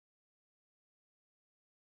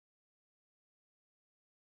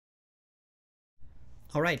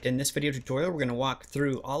Alright, in this video tutorial we're going to walk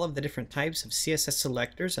through all of the different types of CSS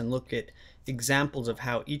selectors and look at examples of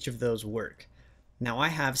how each of those work. Now I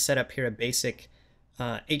have set up here a basic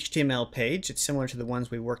HTML page. It's similar to the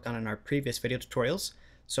ones we worked on in our previous video tutorials.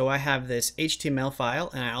 So I have this HTML file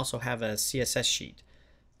and I also have a CSS sheet.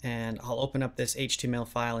 And I'll open up this HTML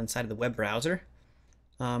file inside of the web browser.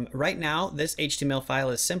 Right now this HTML file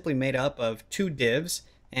is simply made up of two divs,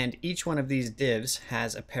 and each one of these divs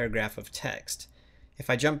has a paragraph of text. If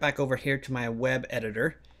I jump back over here to my web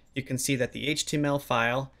editor, you can see that the HTML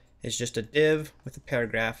file is just a div with a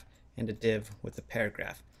paragraph and a div with a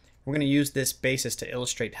paragraph. We're going to use this basis to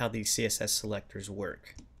illustrate how these CSS selectors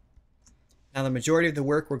work. Now the majority of the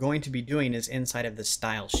work we're going to be doing is inside of the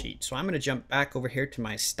style sheet. So I'm going to jump back over here to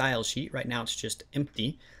my style sheet. Right now it's just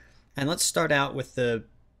empty. And let's start out with the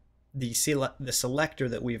selector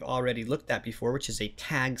that we've already looked at before, which is a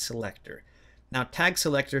tag selector. Now tag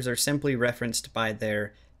selectors are simply referenced by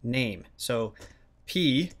their name. So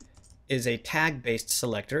P is a tag-based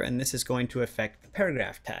selector, and this is going to affect the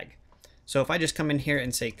paragraph tag. So if I just come in here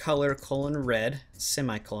and say color :red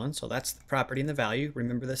semicolon, so that's the property and the value.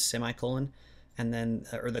 Remember the semicolon and then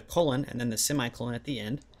or the colon and then the semicolon at the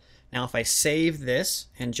end. Now if I save this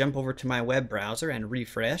and jump over to my web browser and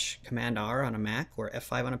refresh, Command R on a Mac or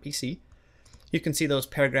F5 on a PC, you can see those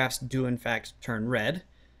paragraphs do in fact turn red,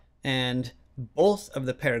 and both of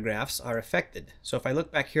the paragraphs are affected. So if I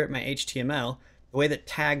look back here at my HTML, the way that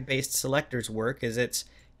tag-based selectors work is it's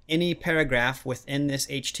any paragraph within this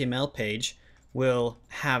HTML page will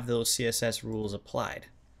have those CSS rules applied.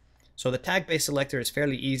 So the tag-based selector is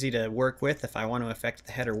fairly easy to work with. If I want to affect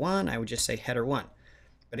the header 1, I would just say header 1.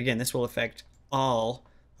 But again, this will affect all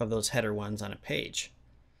of those header 1s on a page.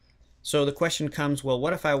 So the question comes, well,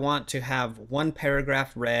 what if I want to have one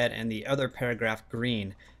paragraph red and the other paragraph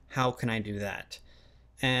green? How can I do that?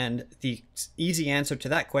 And the easy answer to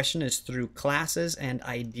that question is through classes and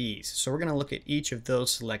IDs. So we're going to look at each of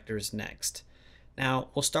those selectors next. Now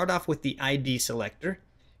we'll start off with the ID selector.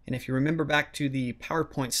 And if you remember back to the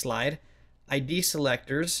PowerPoint slide, ID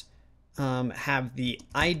selectors have the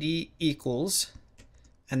ID equals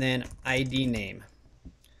and then ID name.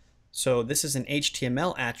 So this is an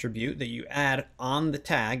HTML attribute that you add on the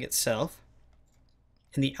tag itself.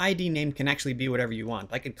 And the ID name can actually be whatever you want.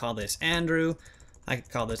 I could call this Andrew. I could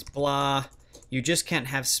call this blah. You just can't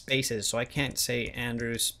have spaces. So I can't say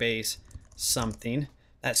Andrew space something.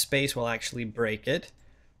 That space will actually break it.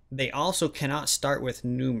 They also cannot start with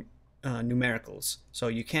numericals. So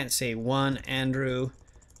you can't say 1 Andrew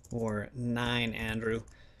or 9 Andrew.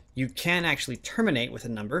 You can actually terminate with a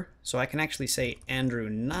number. So I can actually say Andrew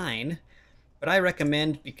 9. But I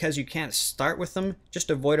recommend, because you can't start with them,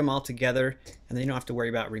 just avoid them altogether, and then you don't have to worry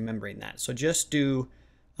about remembering that. So just do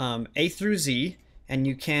A through Z, and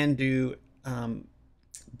you can do you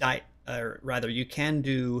can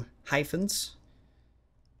do hyphens,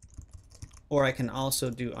 or I can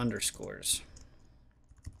also do underscores.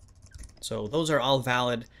 So those are all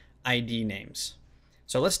valid ID names.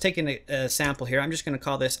 So let's take a sample here. I'm just going to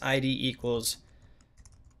call this ID equals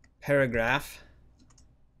paragraph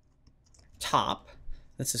top.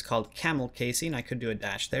 This is called camel casing. I could do a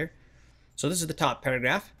dash there. So this is the top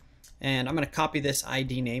paragraph, and I'm going to copy this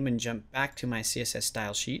ID name and jump back to my CSS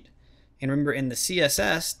style sheet. And remember, in the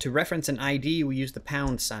CSS, to reference an ID, we use the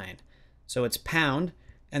pound sign. So it's pound,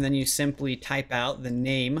 and then you simply type out the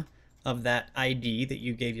name of that ID that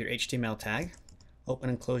you gave your HTML tag. Open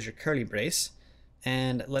and close your curly brace,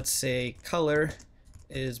 and let's say color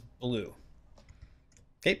is blue.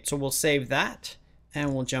 Okay, so we'll save that.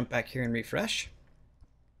 And we'll jump back here and refresh.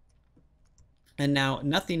 And now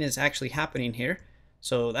nothing is actually happening here.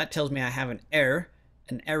 So that tells me I have an error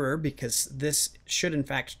because this should in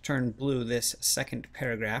fact turn blue, this second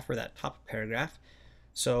paragraph or that top paragraph.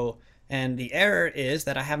 So, and the error is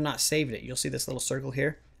that I have not saved it. You'll see this little circle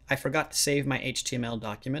here. I forgot to save my HTML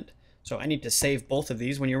document. So I need to save both of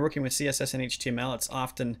these. When you're working with CSS and HTML, it's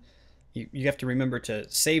often you have to remember to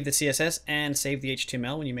save the CSS and save the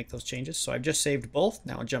HTML when you make those changes. So I've just saved both.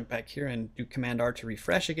 Now I'll jump back here and do Command R to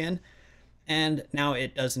refresh again. And now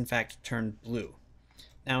it does in fact turn blue.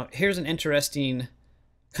 Now here's an interesting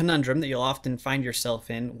conundrum that you'll often find yourself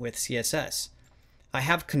in with CSS. I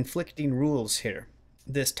have conflicting rules here.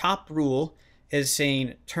 This top rule is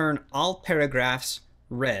saying turn all paragraphs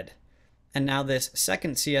red. And now this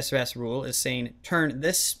second CSS rule is saying turn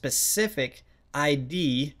this specific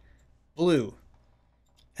ID blue,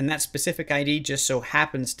 and that specific ID just so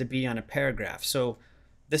happens to be on a paragraph. So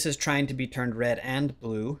this is trying to be turned red and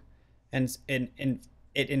blue, and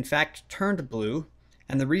it in fact turned blue,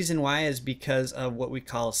 and the reason why is because of what we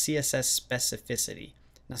call CSS specificity.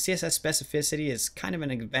 Now, CSS specificity is kind of an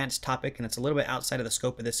advanced topic, and it's a little bit outside of the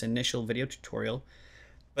scope of this initial video tutorial.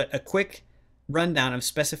 But a quick rundown of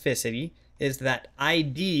specificity is that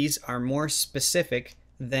IDs are more specific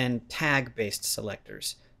than tag-based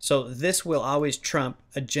selectors. So this will always trump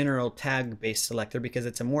a general tag-based selector because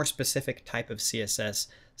it's a more specific type of CSS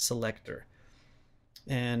selector.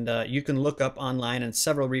 And you can look up online in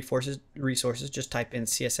several resources. Just type in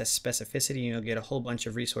CSS specificity and you'll get a whole bunch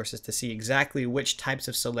of resources to see exactly which types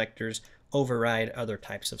of selectors override other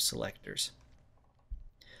types of selectors.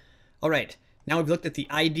 All right, now we've looked at the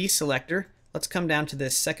ID selector. Let's come down to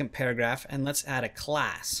this second paragraph and let's add a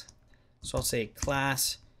class. So I'll say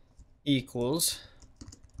class equals,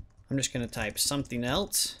 I'm just going to type something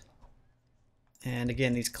else. And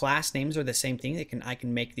again, these class names are the same thing. I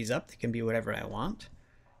can make these up. They can be whatever I want.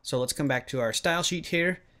 So let's come back to our style sheet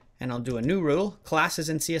here, and I'll do a new rule. Classes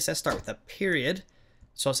in CSS start with a period.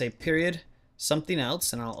 So I'll say period something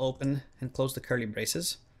else, and I'll open and close the curly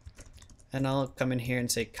braces. And I'll come in here and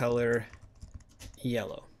say color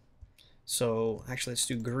yellow. So actually, let's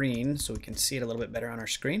do green so we can see it a little bit better on our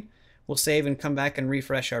screen. We'll save and come back and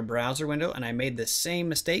refresh our browser window, and I made the same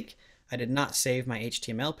mistake. I did not save my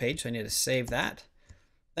HTML page, so I need to save that.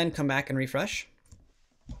 Then come back and refresh.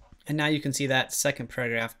 And now you can see that second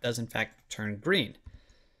paragraph does in fact turn green.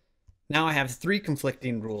 Now I have three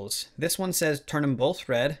conflicting rules. This one says turn them both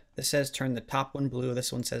red. This says turn the top one blue.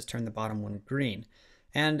 This one says turn the bottom one green.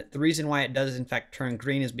 And the reason why it does in fact turn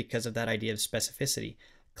green is because of that idea of specificity.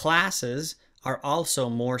 Classes are also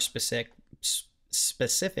more specific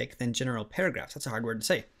than general paragraphs. That's a hard word to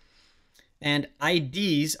say. And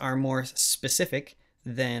IDs are more specific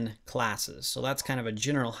than classes. So that's kind of a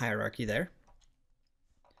general hierarchy there.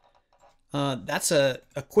 That's a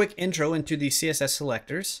quick intro into the CSS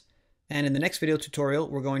selectors. And in the next video tutorial,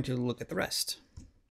 we're going to look at the rest.